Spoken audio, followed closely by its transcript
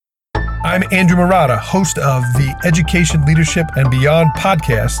I'm Andrew Murata, host of the Education, Leadership, and Beyond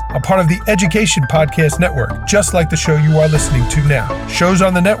podcast, a part of the Education Podcast Network, just like the show you are listening to now. Shows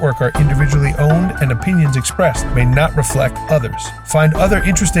on the network are individually owned, and opinions expressed may not reflect others. Find other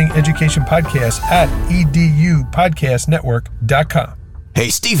interesting education podcasts at edupodcastnetwork.com. Hey,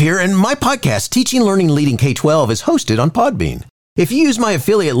 Steve here, and my podcast, Teaching, Learning, Leading K-12, is hosted on Podbean. If you use my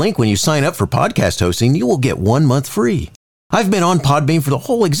affiliate link when you sign up for podcast hosting, you will get 1 month free. I've been on Podbean for the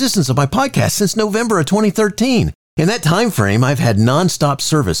whole existence of my podcast since November of 2013. In that time frame, I've had nonstop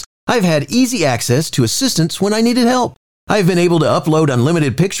service. I've had easy access to assistance when I needed help. I've been able to upload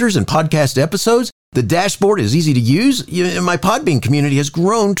unlimited pictures and podcast episodes. The dashboard is easy to use. My Podbean community has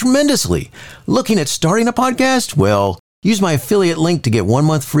grown tremendously. Looking at starting a podcast? Well, use my affiliate link to get 1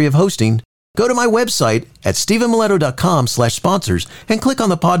 month free of hosting. Go to my website at stephenmiletto.com/sponsors and click on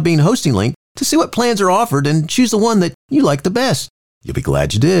the Podbean hosting link to see what plans are offered and choose the one that you like the best. You'll be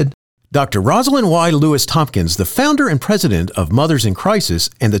glad you did. Dr. Rosalind Y. Lewis Tompkins, the founder and president of Mothers in Crisis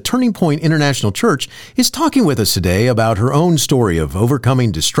and the Turning Point International Church, is talking with us today about her own story of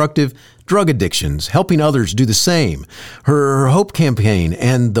overcoming destructive drug addictions, helping others do the same, her Hope campaign,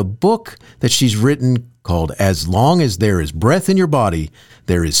 and the book that she's written called As Long as There Is Breath in Your Body,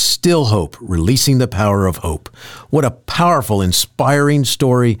 There Is Still Hope, Releasing the Power of Hope. What a powerful, inspiring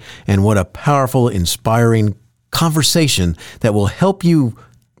story, and what a powerful, inspiring conversation that will help you,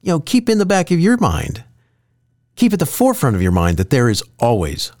 keep in the back of your mind, keep at the forefront of your mind that there is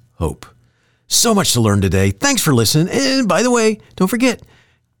always hope. So much to learn today. Thanks for listening. And by the way, don't forget,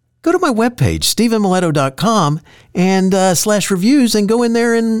 go to my webpage, stephenmiletto.com and /reviews, and go in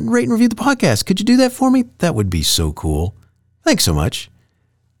there and rate and review the podcast. Could you do that for me? That would be so cool. Thanks so much.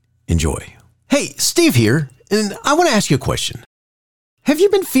 Enjoy. Hey, Steve here, and I want to ask you a question. Have you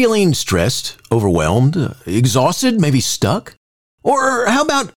been feeling stressed, overwhelmed, exhausted, maybe stuck? Or how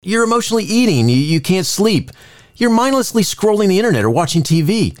about you're emotionally eating, you can't sleep, you're mindlessly scrolling the internet or watching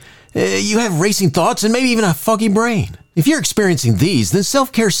TV, you have racing thoughts and maybe even a foggy brain? If you're experiencing these, then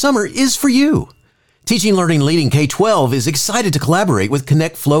Self-Care Summer is for you. Teaching, Learning, Leading K-12 is excited to collaborate with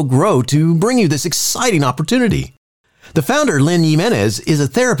Connect, Flow, Grow to bring you this exciting opportunity. The founder, Lynn Jimenez, is a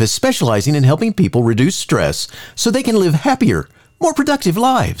therapist specializing in helping people reduce stress so they can live happier, more productive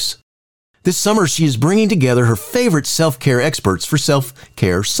lives. This summer, she is bringing together her favorite self-care experts for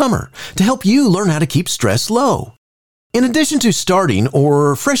Self-Care Summer to help you learn how to keep stress low. In addition to starting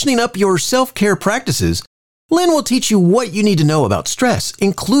or freshening up your self-care practices, Lynn will teach you what you need to know about stress,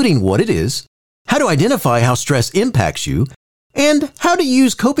 including what it is, how to identify how stress impacts you, and how to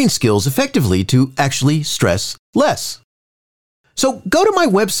use coping skills effectively to actually stress less. So go to my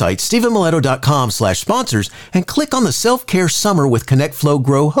website, stephenmiletto.com/sponsors, and click on the Self-Care Summer with Connect, Flow,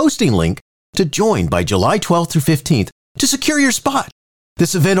 Grow hosting link to join by July 12th through 15th to secure your spot.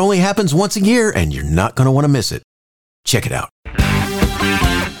 This event only happens once a year, and you're not going to want to miss it. Check it out.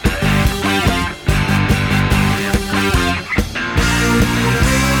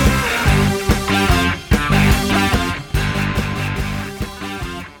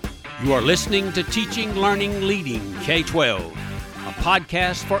 You are listening to Teaching, Learning, Leading K-12, a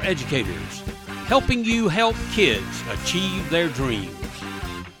podcast for educators, helping you help kids achieve their dreams.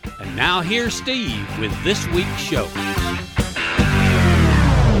 And now here's Steve with this week's show.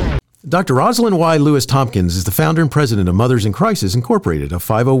 Dr. Rosalind Y. Lewis Tompkins is the founder and president of Mothers in Crisis, Incorporated, a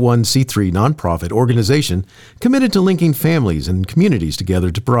 501c3 nonprofit organization committed to linking families and communities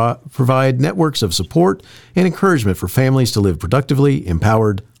together to provide networks of support and encouragement for families to live productively,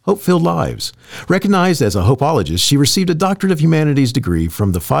 empowered, hope-filled lives. Recognized as a hopeologist, she received a Doctorate of Humanities degree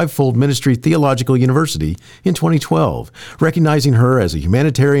from the Fivefold Ministry Theological University in 2012, recognizing her as a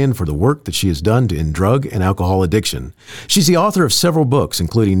humanitarian for the work that she has done to end drug and alcohol addiction. She's the author of several books,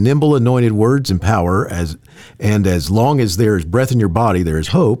 including Nimble Anointed Words and Power, As Long as There is Breath in Your Body, There is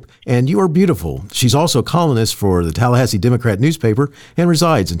Hope, and You Are Beautiful. She's also a columnist for the Tallahassee Democrat newspaper and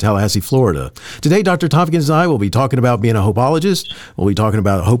resides in Tallahassee, Florida. Today, Dr. Tompkins and I will be talking about being a hopeologist. We'll be talking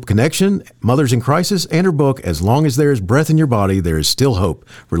about Hope Connection, Mothers in Crisis, and her book, As Long as There is Breath in Your Body, There is Still Hope,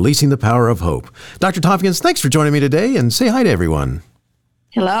 Releasing the Power of Hope. Dr. Tompkins, thanks for joining me today, and say hi to everyone.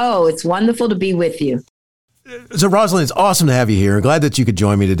 Hello, it's wonderful to be with you. So, Rosalind, it's awesome to have you here. I'm glad that you could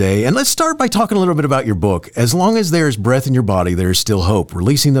join me today. And let's start by talking a little bit about your book, As Long as There is Breath in Your Body, There is Still Hope,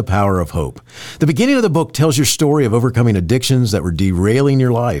 Releasing the Power of Hope. The beginning of the book tells your story of overcoming addictions that were derailing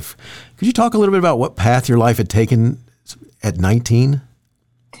your life. Could you talk a little bit about what path your life had taken at 19?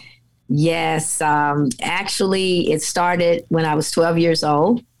 Yes. Actually, it started when I was 12 years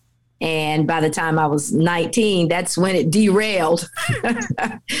old. And by the time I was 19, that's when it derailed.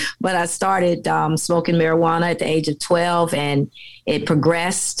 But I started smoking marijuana at the age of 12, and it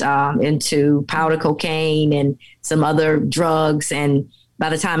progressed into powder cocaine and some other drugs. And by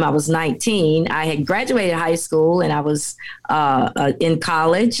the time I was 19, I had graduated high school, and I was in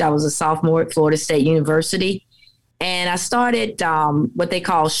college. I was a sophomore at Florida State University. And I started what they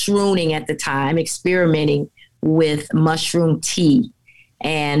call shrooning at the time, experimenting with mushroom tea.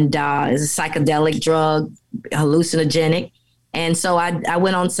 And it's a psychedelic drug, hallucinogenic. And so I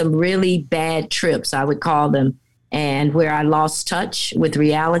went on some really bad trips, I would call them, and where I lost touch with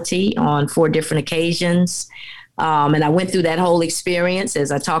reality on 4 different occasions. And I went through that whole experience,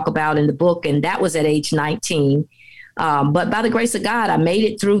 as I talk about in the book, and that was at age 19. But by the grace of God, I made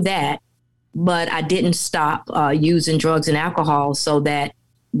it through that. But I didn't stop using drugs and alcohol, so that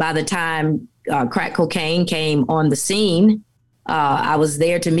by the time crack cocaine came on the scene, I was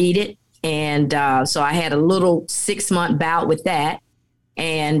there to meet it. And so I had a little 6-month bout with that,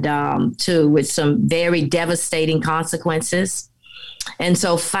 and with some very devastating consequences. And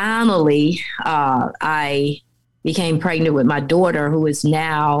so finally, I became pregnant with my daughter, who is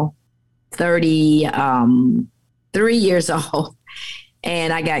now 33 years old.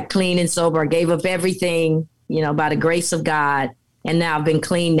 And I got clean and sober. I gave up everything, by the grace of God. And now I've been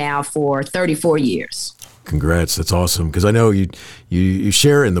clean now for 34 years. Congrats. That's awesome. Because I know you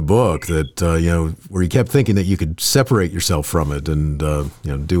share in the book that, where you kept thinking that you could separate yourself from it and,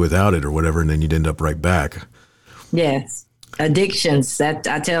 do without it or whatever, and then you'd end up right back. Yes. Addictions, that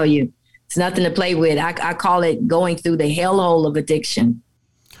I tell you, it's nothing to play with. I call it going through the hellhole of addiction.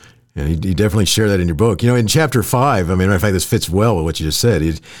 Yeah, you definitely share that in your book. In chapter 5, matter of fact, this fits well with what you just said.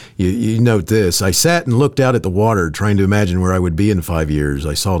 You note this: I sat and looked out at the water, trying to imagine where I would be in 5 years.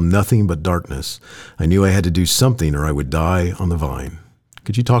 I saw nothing but darkness. I knew I had to do something or I would die on the vine.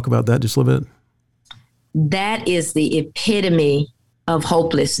 Could you talk about that just a little bit? That is the epitome of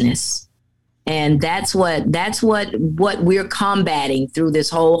hopelessness. And that's what we're combating through this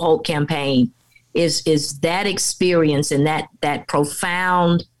whole hope campaign is that experience and that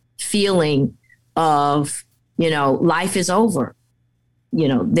profound feeling of, life is over.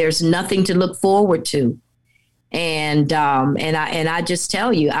 There's nothing to look forward to. And I just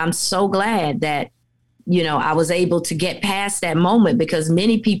tell you, I'm so glad that, I was able to get past that moment, because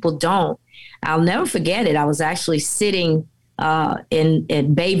many people don't. I'll never forget it. I was actually sitting in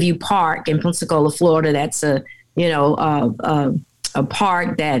Bayview Park in Pensacola, Florida. That's a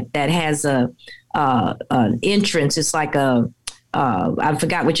park that has an entrance. It's like I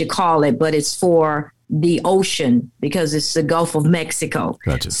forgot what you call it, but it's for the ocean because it's the Gulf of Mexico.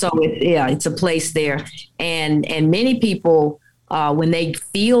 Gotcha. So it's a place there. And many people, when they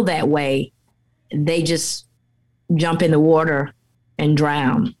feel that way, they just jump in the water and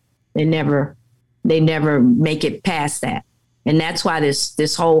drown. They never make it past that. And that's why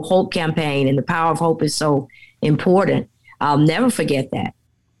this whole hope campaign and the power of hope is so important. I'll never forget that.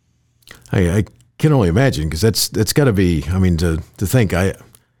 I can only imagine, because that's got to be, to think I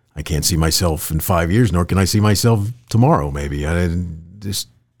can't see myself in 5 years, nor can I see myself tomorrow, maybe. And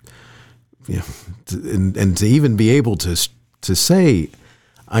to even be able to say,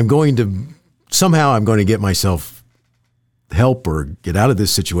 I'm going to get myself help or get out of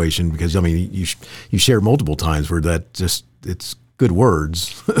this situation, because you share multiple times where that just, it's good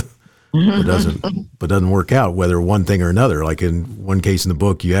words, but doesn't work out, whether one thing or another. Like in one case in the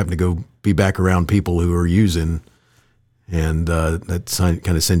book, you happen to go be back around people who are using, and that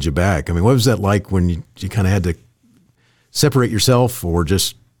kind of sends you back. What was that like when you kind of had to separate yourself, or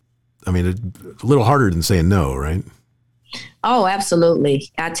just, a little harder than saying no, right? Oh, absolutely.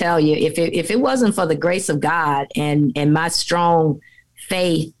 I tell you, if it wasn't for the grace of God and my strong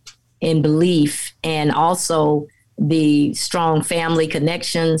faith and belief, and also the strong family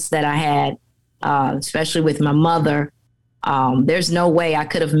connections that I had, especially with my mother, there's no way I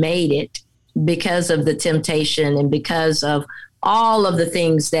could have made it, because of the temptation and because of all of the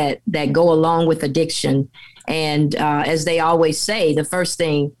things that go along with addiction. And as they always say, the first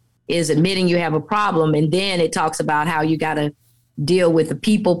thing is admitting you have a problem. And then it talks about how you got to deal with the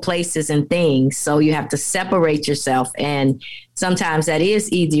people, places, and things. So you have to separate yourself. And sometimes that is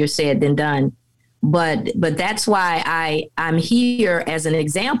easier said than done. But that's why I'm here as an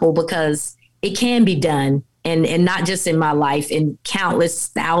example, because it can be done. And not just in my life, in countless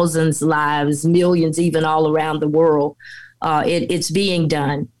thousands lives, millions, even all around the world, it's being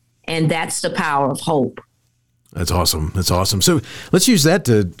done. And that's the power of hope. That's awesome. That's awesome. So let's use that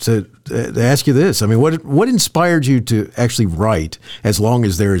to ask you this. I mean, what inspired you to actually write? As long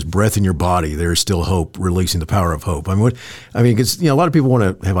as there is breath in your body, there is still hope. Releasing the power of hope. Because a lot of people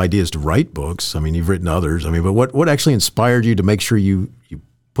want to have ideas to write books. I mean, you've written others. I mean, but what actually inspired you to make sure you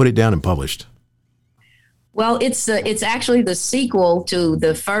put it down and published? Well, it's actually the sequel to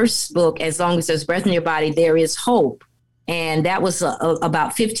the first book. As long as there's breath in your body, there is hope, and that was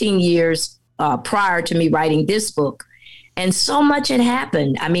about 15 years. Prior to me writing this book. And so much had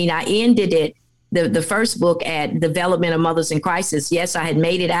happened. I mean, I ended the first book at Development of Mothers in Crisis. Yes, I had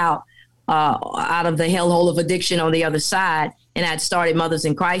made it out of the hellhole of addiction on the other side, and I'd started Mothers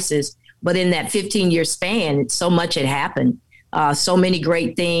in Crisis. But in that 15-year span, so much had happened. So many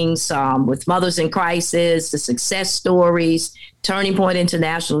great things with Mothers in Crisis, the success stories, Turning Point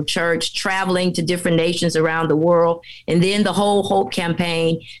International Church, traveling to different nations around the world, and then the whole Hope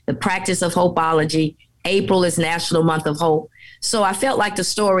campaign, the practice of Hopeology. April is National Month of Hope. So I felt like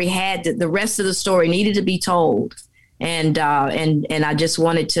the rest of the story needed to be told. And I just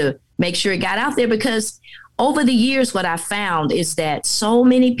wanted to make sure it got out there, because over the years, what I found is that so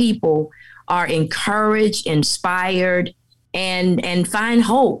many people are encouraged, inspired, and find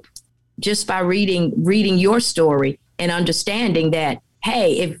hope just by reading your story and understanding that,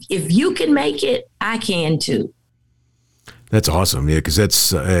 hey, if you can make it, I can too. That's awesome. Yeah,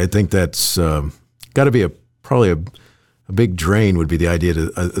 because I think that's got to be probably a big drain would be the idea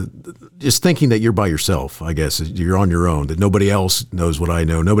to just thinking that you're by yourself. I guess you're on your own, that nobody else knows what I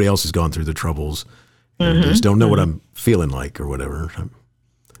know. Nobody else has gone through the troubles. And just don't know what I'm feeling like or whatever.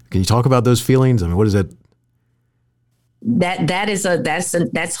 Can you talk about those feelings? I mean, what is that?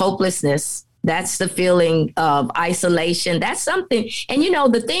 That's hopelessness. That's the feeling of isolation. That's something. And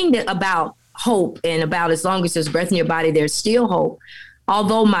the thing about hope and about as long as there's breath in your body, there's still hope.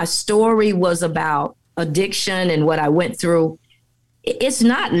 Although my story was about addiction and what I went through, it's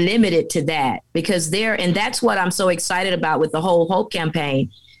not limited to that, because and that's what I'm so excited about with the whole Hope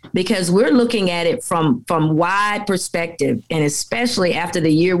campaign, because we're looking at it from wide perspective, and especially after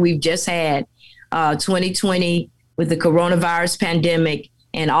the year we've just had, 2020, with the coronavirus pandemic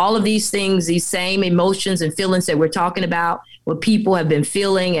and all of these things, these same emotions and feelings that we're talking about, what people have been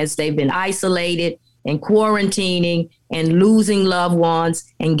feeling as they've been isolated and quarantining and losing loved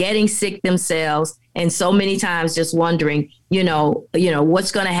ones and getting sick themselves. And so many times just wondering,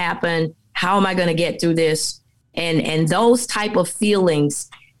 what's going to happen? How am I going to get through this? And those type of feelings,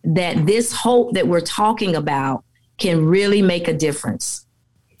 that this hope that we're talking about can really make a difference.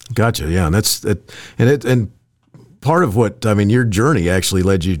 Gotcha. Yeah. And that's it. And part of what, your journey actually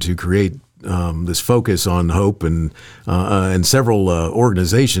led you to create this focus on hope and several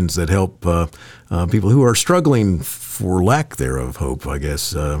organizations that help people who are struggling for lack thereof hope, I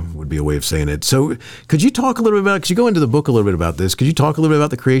guess would be a way of saying it. So could you talk a little bit because you go into the book a little bit about this, could you talk a little bit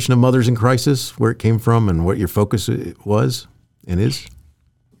about the creation of Mothers in Crisis, where it came from and what your focus was and is?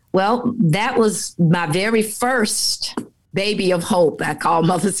 Well, that was my very first baby of hope. I call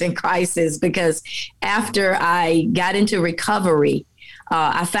Mothers in Crisis, because after I got into recovery,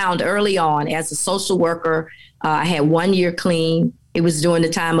 I found early on as a social worker, I had 1 year clean. It was during the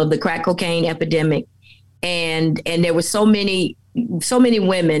time of the crack cocaine epidemic. And there were so many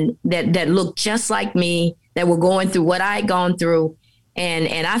women that looked just like me, that were going through what I had gone through.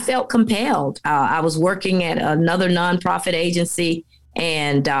 And I felt compelled. I was working at another nonprofit agency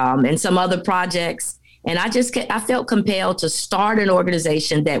and some other projects. And I felt compelled to start an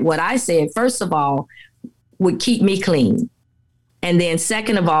organization that, what I said, first of all, would keep me clean. And then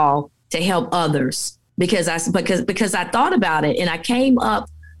second of all, to help others, because I thought about it, and I came up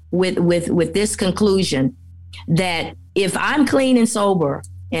with this conclusion that if I'm clean and sober,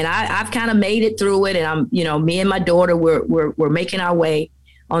 and I've kind of made it through it, and I'm, me and my daughter, we're making our way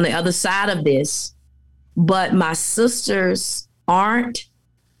on the other side of this, but my sisters aren't,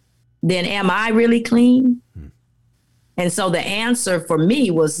 then am I really clean? And so the answer for me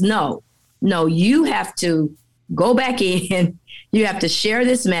was no, you have to go back in, you have to share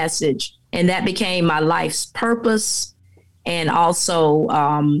this message. And that became my life's purpose. And also,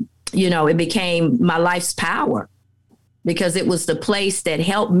 it became my life's power, because it was the place that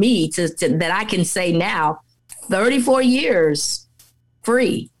helped me to that I can say now, 34 years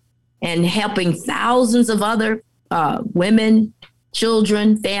free, and helping thousands of other women,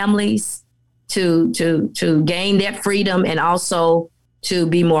 children, families to gain that freedom, and also to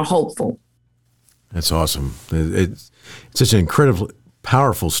be more hopeful. That's awesome. It's such an incredibly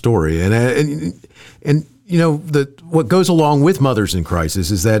powerful story, and what goes along with Mothers in Crisis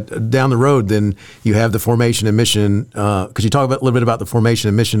is that down the road, then you have the formation and mission. Could you talk a little bit about the formation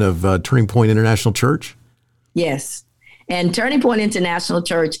and mission of Turning Point International Church? Yes. And Turning Point International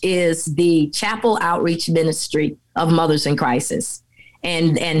Church is the chapel outreach ministry of Mothers in Crisis.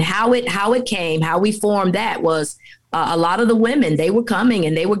 And how it came, how we formed that was a lot of the women, they were coming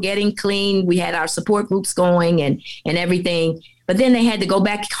and they were getting clean. We had our support groups going and everything. But then they had to go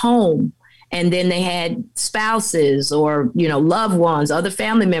back home. And then they had spouses or, loved ones, other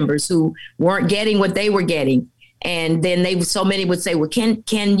family members who weren't getting what they were getting. And then so many would say, well, can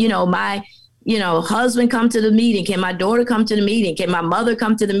my husband come to the meeting? Can my daughter come to the meeting? Can my mother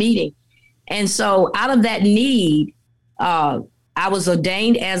come to the meeting? And so out of that need, I was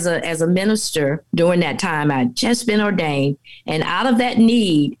ordained as a minister during that time. I'd just been ordained. And out of that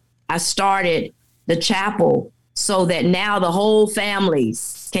need, I started the chapel so that now the whole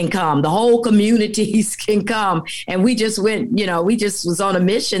families can come, the whole communities can come. And we just went, we just was on a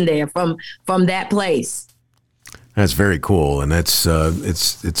mission there from that place. That's very cool, and that's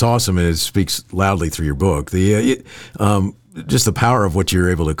it's awesome, and it speaks loudly through your book. Just the power of what you're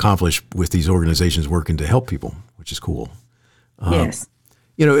able to accomplish with these organizations working to help people, which is cool. Yes.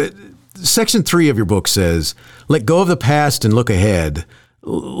 Section 3 of your book says, "Let go of the past and look ahead."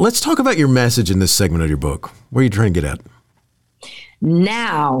 Let's talk about your message in this segment of your book. What are you trying to get at?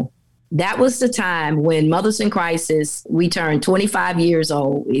 Now, that was the time when Mothers in Crisis, we turned 25 years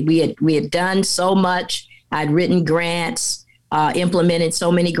old. We had done so much. I'd written grants, implemented so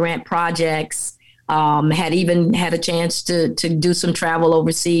many grant projects, had even had a chance to do some travel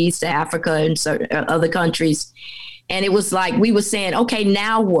overseas to Africa and other countries. And it was like we were saying, okay,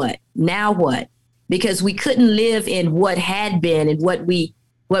 now what? Now what? Because we couldn't live in what had been and what we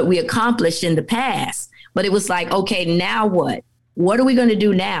accomplished in the past. But it was like, okay, now what? What are we going to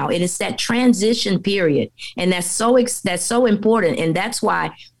do now? And it's that transition period. And that's so important. And that's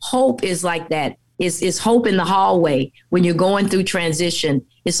why hope is like that. Is hope in the hallway when you're going through transition.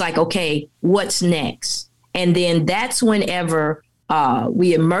 It's like, okay, what's next? And then that's whenever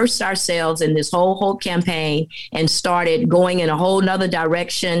we immersed ourselves in this whole hope campaign and started going in a whole nother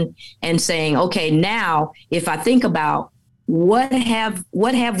direction and saying, okay, now if I think about what have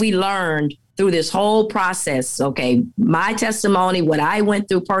we learned through this whole process? Okay, my testimony, what I went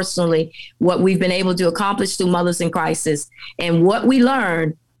through personally, what we've been able to accomplish through Mothers in Crisis, and what we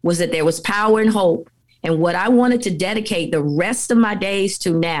learned was that there was power and hope. And what I wanted to dedicate the rest of my days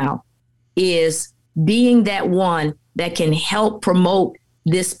to now is being that one that can help promote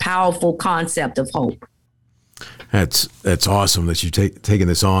this powerful concept of hope. That's awesome that you've taken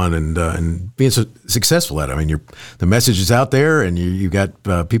this on and being so successful at it. I mean, the message is out there, and you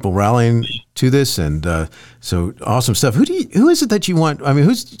got people rallying to this, and so awesome stuff. Who is it that you want? I mean,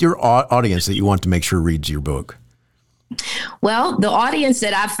 who's your audience that you want to make sure reads your book? Well, the audience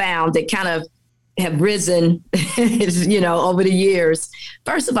that I found that kind of have risen, over the years,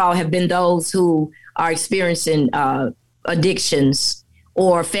 first of all, have been those who are experiencing addictions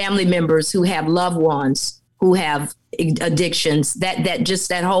or family members who have loved ones who have addictions.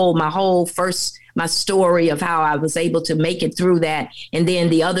 My story of how I was able to make it through that. And then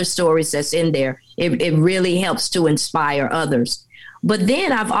the other stories that's in there, it really helps to inspire others. But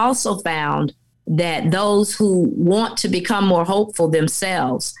then I've also found that those who want to become more hopeful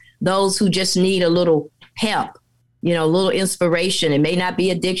themselves, those who just need a little help, a little inspiration, it may not be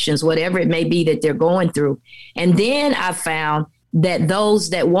addictions, whatever it may be that they're going through. And then I found that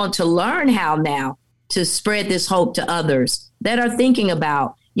those that want to learn how now to spread this hope to others that are thinking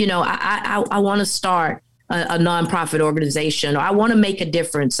about, I want to start a nonprofit organization, or I want to make a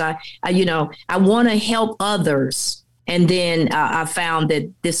difference. I want to help others. And then I found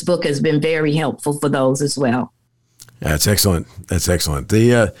that this book has been very helpful for those as well. That's excellent. That's excellent.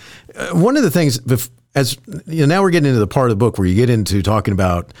 The one of the things, now we're getting into the part of the book where you get into talking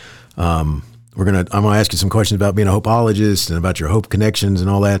about, I'm going to ask you some questions about being a hopeologist and about your hope connections and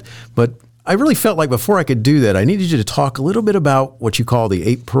all that. But I really felt like before I could do that, I needed you to talk a little bit about what you call the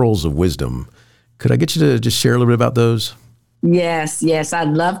 8 pearls of wisdom. Could I get you to just share a little bit about those? Yes. I'd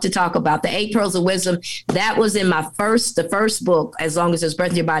love to talk about the 8 pearls of wisdom. That was in the first book, As Long as There's Breath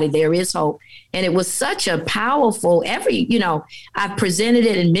in Your Body, There Is Hope. And it was such a powerful, I've presented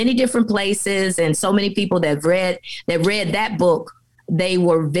it in many different places, and so many people that read that book, they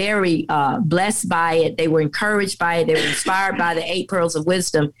were very blessed by it. They were encouraged by it. They were inspired by the 8 pearls of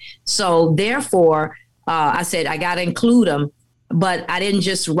wisdom. So therefore, I said, I got to include them, but I didn't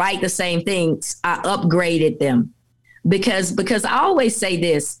just write the same things. I upgraded them. Because I always say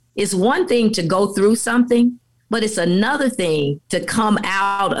this, it's one thing to go through something, but it's another thing to come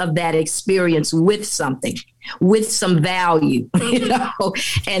out of that experience with something, with some value,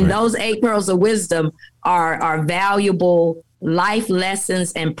 and those 8 pearls of wisdom are valuable life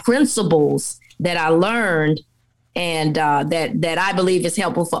lessons and principles that I learned and that I believe is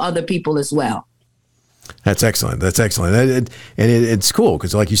helpful for other people as well. That's excellent. That's excellent. It's cool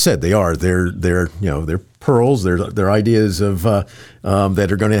because, like you said, they're pearls. They're ideas of that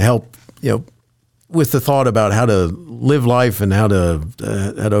are going to help, with the thought about how to live life and how to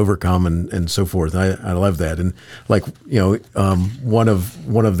overcome and so forth. I love that. And like, one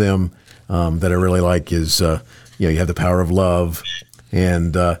of them that I really like is, you have the power of love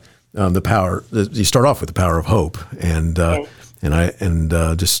and the power. You start off with the power of hope and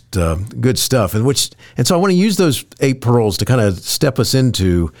just good stuff. And so I want to use those 8 pearls to kind of step us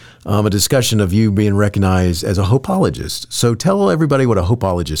into a discussion of you being recognized as a hopeologist. So tell everybody what a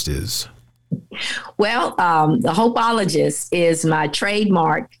hopeologist is. Well, the hopeologist is my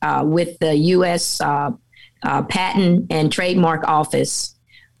trademark with the U.S. Patent and Trademark Office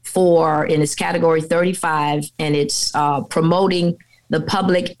in its category 35, and it's promoting the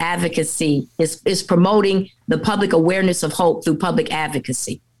public advocacy. Is promoting the public awareness of hope through public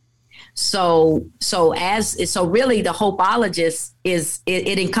advocacy. So really the hopeologist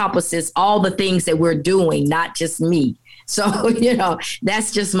it encompasses all the things that we're doing, not just me. So,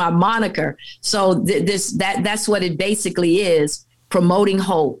 that's just my moniker. So that's what it basically is, promoting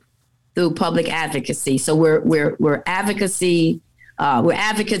hope through public advocacy. So we're advocacy, we're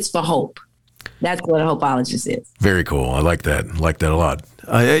advocates for hope. That's what a hopeologist is. Very cool. I like that. I like that a lot.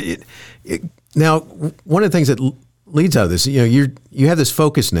 Now, one of the things that leads out of this, you have this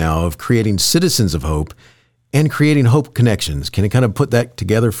focus now of creating citizens of hope and creating hope connections. Can you kind of put that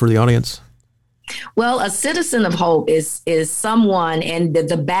together for the audience? Well, a citizen of hope is someone and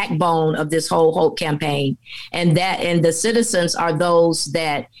the backbone of this whole hope campaign. And the citizens are those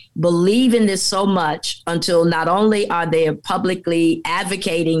that believe in this so much until not only are they publicly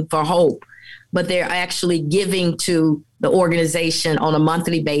advocating for hope, but they're actually giving to the organization on a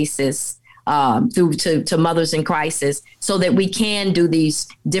monthly basis through to Mothers in Crisis, so that we can do these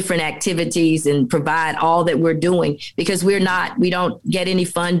different activities and provide all that we're doing, because we don't get any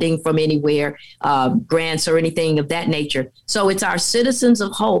funding from anywhere, grants or anything of that nature. So it's our citizens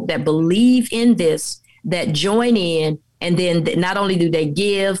of hope that believe in this, that join in, and then not only do they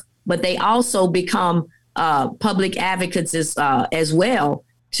give, but they also become public advocates as well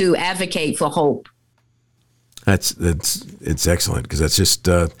to advocate for hope. It's excellent, because that's just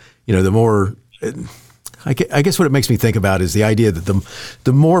the more, I guess what it makes me think about is the idea that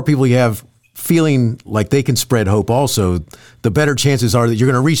the more people you have feeling like they can spread hope also, the better chances are that you're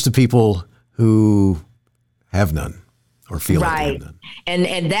going to reach the people who have none or feel like they have none.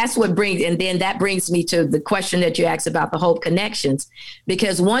 And that's what brings me to the question that you asked about the hope connections.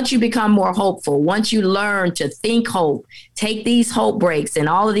 Because once you become more hopeful, once you learn to think hope, take these hope breaks and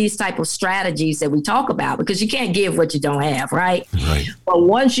all of these type of strategies that we talk about, because you can't give what you don't have, right? Right. But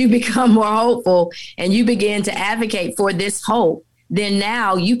once you become more hopeful and you begin to advocate for this hope, then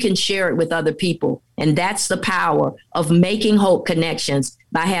now you can share it with other people. And that's the power of making hope connections,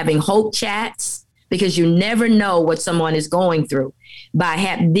 by having hope chats, because you never know what someone is going through, by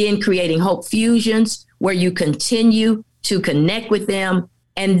then creating hope fusions where you continue to connect with them.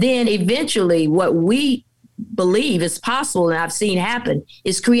 And then eventually what we believe is possible, and I've seen happen,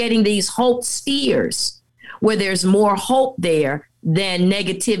 is creating these hope spheres where there's more hope there than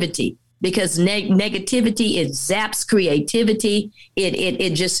negativity, because negativity, it zaps creativity.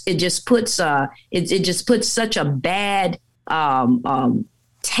 It just puts such a bad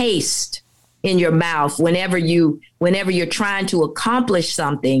taste in your mouth whenever you're trying to accomplish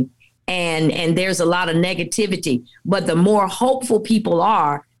something and there's a lot of negativity. But the more hopeful people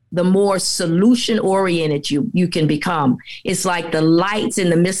are, the more solution oriented you can become. It's like the lights in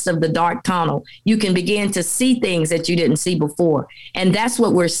the midst of the dark tunnel. You can begin to see things that you didn't see before. And that's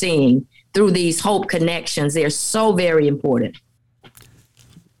what we're seeing through these hope connections. They're so very important.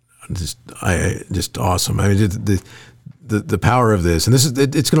 Just awesome. I mean, the power of this, and it's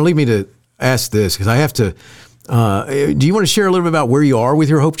going to lead me to ask this, because I have to. Do you want to share a little bit about where you are with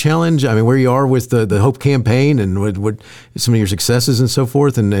your Hope Challenge? I mean, where you are with the Hope campaign, and what some of your successes and so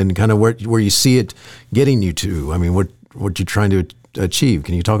forth, and kind of where you see it getting you to. I mean, what you're trying to achieve.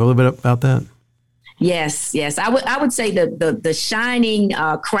 Can you talk a little bit about that? Yes. I would say the shining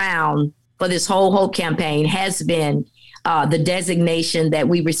crown for this whole Hope campaign has been the designation that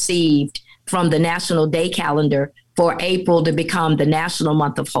we received from the National Day Calendar for April to become the National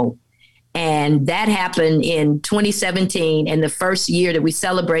Month of Hope. And that happened in 2017. And the first year that we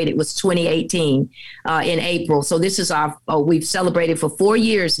celebrated was 2018 in April. So this is we've celebrated for 4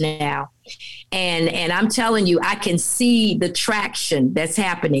 years now. And I'm telling you, I can see the traction that's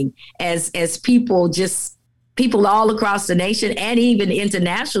happening as people people all across the nation and even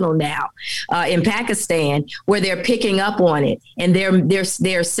international now, in Pakistan, where they're picking up on it and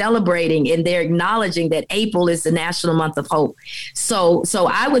they're celebrating and they're acknowledging that April is the National Month of Hope. So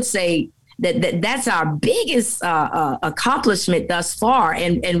I would say that's our biggest accomplishment thus far,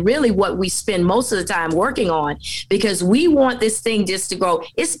 and really what we spend most of the time working on, because we want this thing just to grow.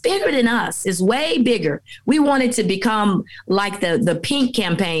 It's bigger than us. It's way bigger. We want it to become like the pink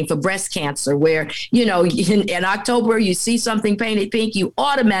campaign for breast cancer, where, you know, in October you see something painted pink, you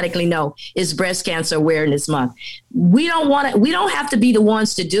automatically know it's Breast Cancer Awareness Month. We don't have to be the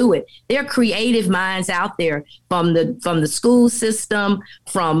ones to do it. There are creative minds out there from the school system,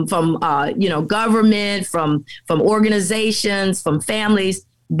 from government, from organizations, from families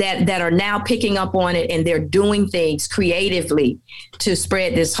that are now picking up on it, and they're doing things creatively to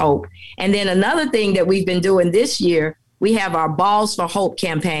spread this hope. And then another thing that we've been doing this year, we have our Balls for Hope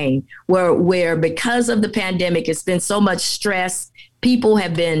campaign, where because of the pandemic, it's been so much stress. People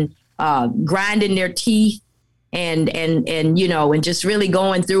have been grinding their teeth and just really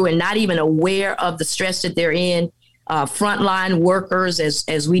going through and not even aware of the stress that they're in. Frontline workers,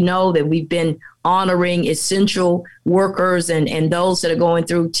 as we know that we've been honoring essential workers and those that are going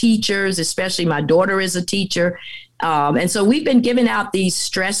through, teachers, especially my daughter is a teacher. And so we've been giving out these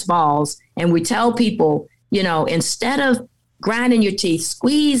stress balls, and we tell people, instead of grinding your teeth,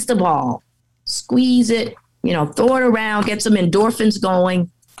 squeeze the ball, squeeze it, throw it around, get some endorphins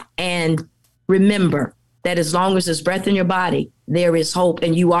going, and remember that as long as there's breath in your body, there is hope,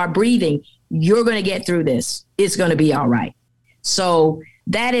 and you are breathing. You're going to get through this. It's going to be all right. So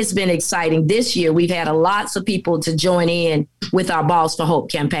that has been exciting. This year, we've had lots of people to join in with our Balls for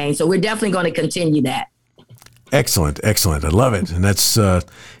Hope campaign. So we're definitely going to continue that. Excellent. I love it. And that's and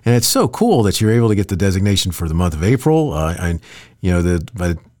it's so cool that you're able to get the designation for the month of April. By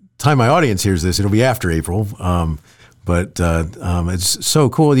the time my audience hears this, it'll be after April. But it's so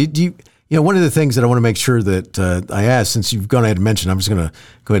cool. One of the things that I want to make sure that I ask, since you've gone ahead and mentioned, I'm just going to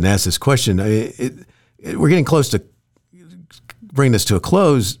go ahead and ask this question. We're getting close to bring this to a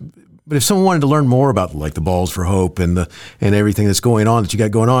close, but if someone wanted to learn more about like the Balls for Hope and everything that's going on, that you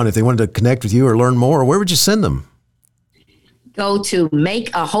got going on, if they wanted to connect with you or learn more, where would you send them? Go to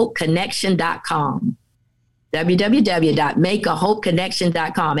makeahopeconnection.com.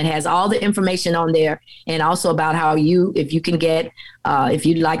 www.makeahopeconnection.com. It has all the information on there, and also about how if you can get, if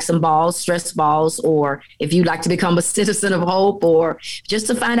you'd like some balls, stress balls, or if you'd like to become a citizen of hope, or just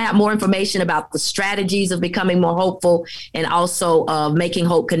to find out more information about the strategies of becoming more hopeful and also of making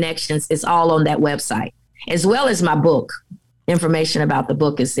hope connections. It's all on that website, as well as my book. Information about the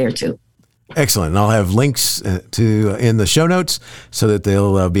book is there too. Excellent. And I'll have links in the show notes so that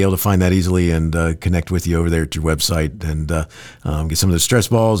they'll be able to find that easily and connect with you over there at your website and get some of the stress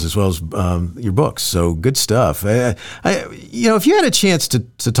balls as well as your books. So good stuff. If you had a chance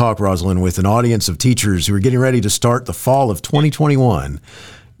to talk, Rosalind, with an audience of teachers who are getting ready to start the fall of 2021,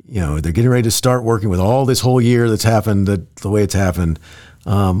 they're getting ready to start working with all this whole year that's happened, the way it's happened.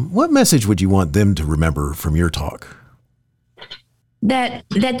 What message would you want them to remember from your talk? That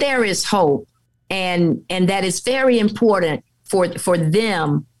there is hope, and that is very important for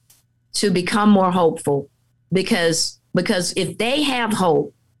them to become more hopeful, because if they have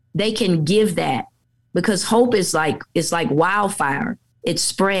hope, they can give that, because hope is like wildfire. It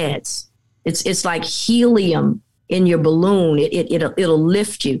spreads. It's like helium in your balloon. It'll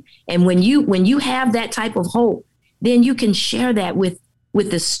lift you. And when you have that type of hope, then you can share that with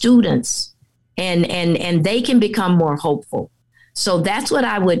the students, and they can become more hopeful. So that's what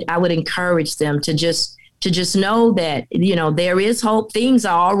I would encourage them to just know that, there is hope. Things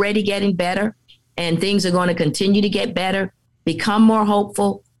are already getting better, and things are going to continue to get better. Become more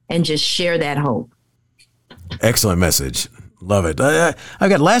hopeful and just share that hope. Excellent message. Love it. I've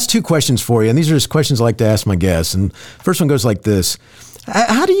got last two questions for you, and these are just questions I like to ask my guests. And first one goes like this.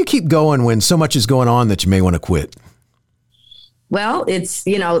 How do you keep going when so much is going on that you may want to quit? Well, it's,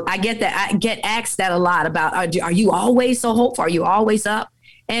 I get asked that a lot about, are you always so hopeful? Are you always up?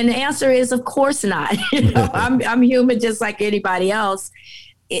 And the answer is, of course not. I'm human just like anybody else.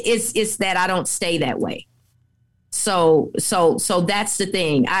 It's that I don't stay that way. So that's the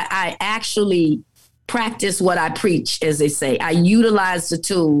thing. I actually practice what I preach, as they say. I utilize the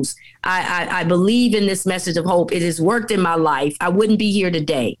tools. I believe in this message of hope. It has worked in my life. I wouldn't be here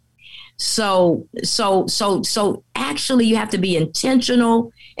today. So actually you have to be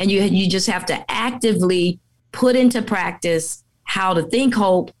intentional, and you just have to actively put into practice how to think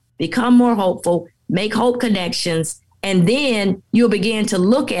hope, become more hopeful, make hope connections. And then you'll begin to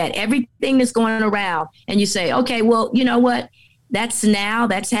look at everything that's going around, and you say, okay, well, you know what?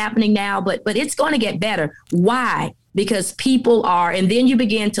 that's happening now, but it's going to get better. Why? Because people are, and then you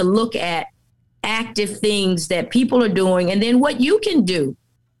begin to look at active things that people are doing, and then what you can do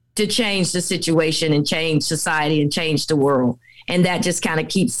to change the situation and change society and change the world. And that just kind of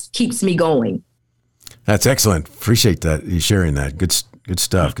keeps me going. That's excellent. Appreciate that, you sharing that. Good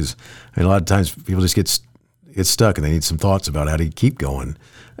stuff. Because a lot of times people just get stuck and they need some thoughts about how to keep going.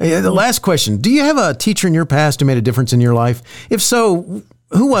 The last question: do you have a teacher in your past who made a difference in your life? If so,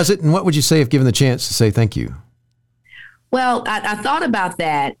 who was it, and what would you say if given the chance to say thank you? Well, I thought about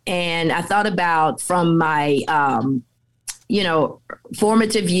that, and I thought about from my,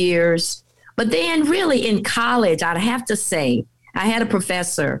 formative years. But then really in college, I'd have to say, I had a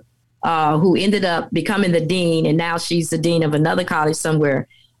professor who ended up becoming the dean, and now she's the dean of another college somewhere,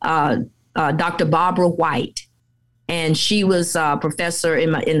 Dr. Barbara White. And she was a professor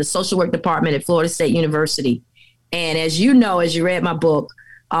in the social work department at Florida State University. And as you read my book,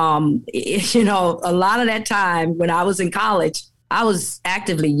 a lot of that time when I was in college, I was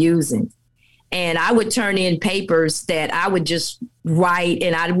actively using. And I would turn in papers that I would just write,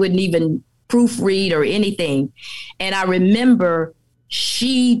 and I wouldn't even proofread or anything. And I remember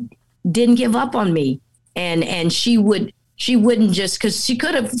she didn't give up on me. And she wouldn't just, because she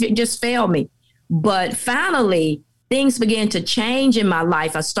could have just failed me. But finally, things began to change in my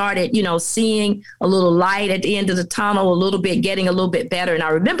life. I started, seeing a little light at the end of the tunnel, a little bit, getting a little bit better. And I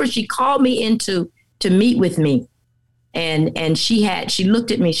remember she called me to meet with me. And she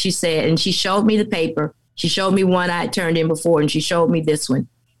looked at me, she said, and she showed me the paper. She showed me one I had turned in before, and she showed me this one.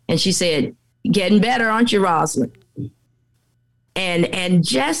 And she said, "Getting better, aren't you, Rosalind?" And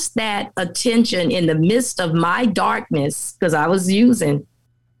just that attention in the midst of my darkness, because I was using,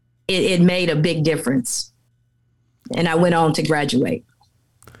 it made a big difference. And I went on to graduate.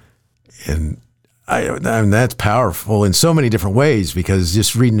 And I mean, that's powerful in so many different ways, because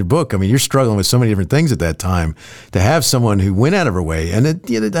just reading your book, I mean, you're struggling with so many different things at that time. To have someone who went out of her way, and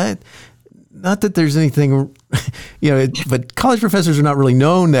not that there's anything, but college professors are not really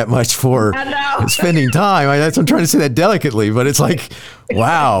known that much for spending time. I'm trying to say that delicately, but it's like,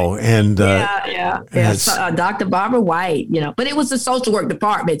 wow. And Dr. Barbara White, but it was the social work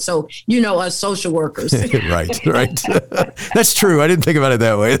department. So, us social workers. Right. That's true. I didn't think about it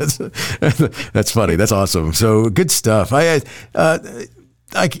that way. That's funny. That's awesome. So good stuff.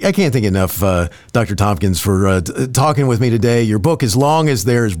 I can't thank enough, Dr. Tompkins, for talking with me today. Your book, As Long as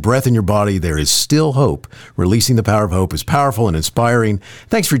There is Breath in Your Body, There is Still Hope. Releasing the Power of Hope is powerful and inspiring.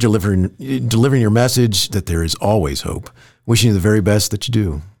 Thanks for delivering your message that there is always hope. Wishing you the very best that you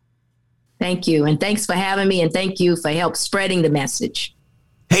do. Thank you. And thanks for having me. And thank you for help spreading the message.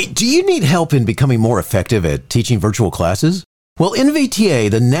 Hey, do you need help in becoming more effective at teaching virtual classes? Well, NVTA,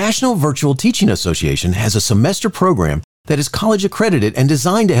 the National Virtual Teaching Association, has a semester program that is college accredited and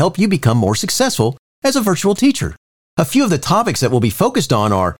designed to help you become more successful as a virtual teacher. A few of the topics that will be focused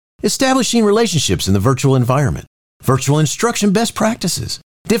on are establishing relationships in the virtual environment, virtual instruction best practices,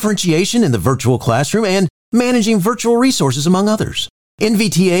 differentiation in the virtual classroom, and managing virtual resources, among others.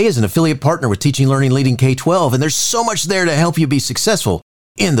 NVTA is an affiliate partner with Teaching, Learning, Leading K-12, and there's so much there to help you be successful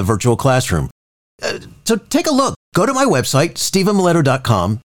in the virtual classroom. So take a look. Go to my website,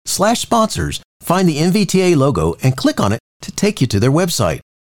 stephenmiletto.com/sponsors, find the NVTA logo, and click on it to take you to their website.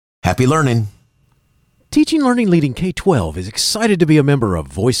 Happy learning. Teaching, Learning, Leading K-12 is excited to be a member of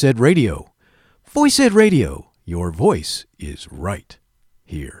Voice Ed Radio. Voice Ed Radio, your voice is right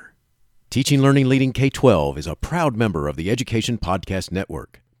here. Teaching, Learning, Leading K-12 is a proud member of the Education Podcast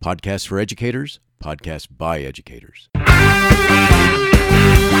Network. Podcasts for educators, podcasts by educators.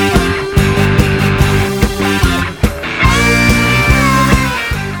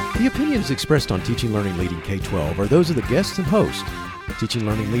 The opinions expressed on Teaching, Learning, Leading K-12 are those of the guests and host. Teaching,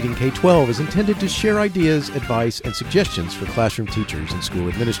 Learning, Leading K-12 is intended to share ideas, advice, and suggestions for classroom teachers and school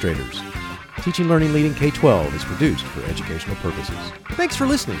administrators. Teaching, Learning, Leading K-12 is produced for educational purposes. Thanks for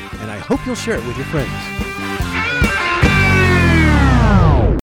listening, and I hope you'll share it with your friends.